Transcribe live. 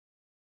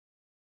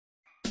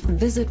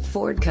Visit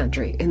Ford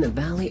Country in the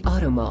Valley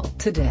Auto Mall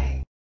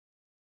today.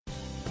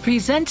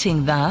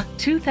 Presenting the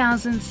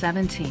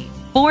 2017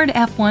 Ford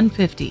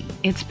F-150.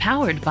 It's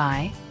powered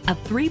by a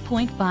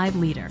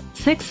 3.5-liter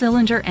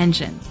 6-cylinder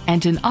engine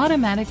and an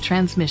automatic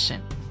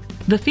transmission.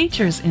 The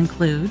features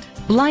include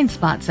blind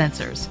spot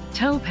sensors,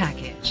 tow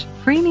package,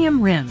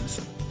 premium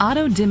rims,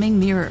 auto-dimming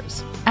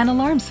mirrors, an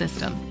alarm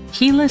system,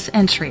 keyless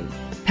entry,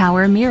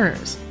 power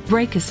mirrors,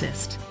 brake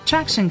assist,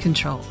 traction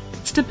control,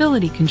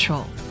 stability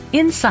control.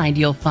 Inside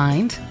you'll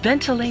find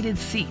ventilated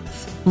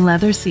seats,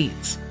 leather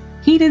seats,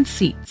 heated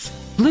seats,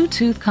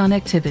 Bluetooth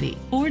connectivity,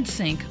 Ford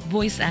Sync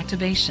voice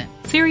activation,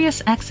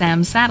 Sirius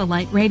XM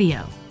satellite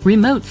radio,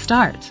 remote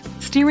start,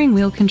 steering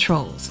wheel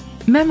controls,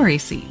 memory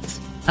seats,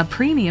 a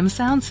premium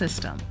sound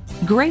system.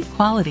 Great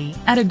quality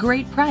at a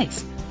great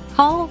price.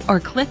 Call or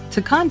click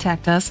to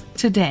contact us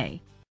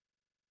today.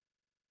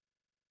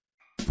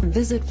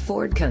 Visit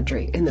Ford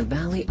Country in the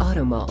Valley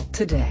Auto Mall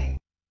today.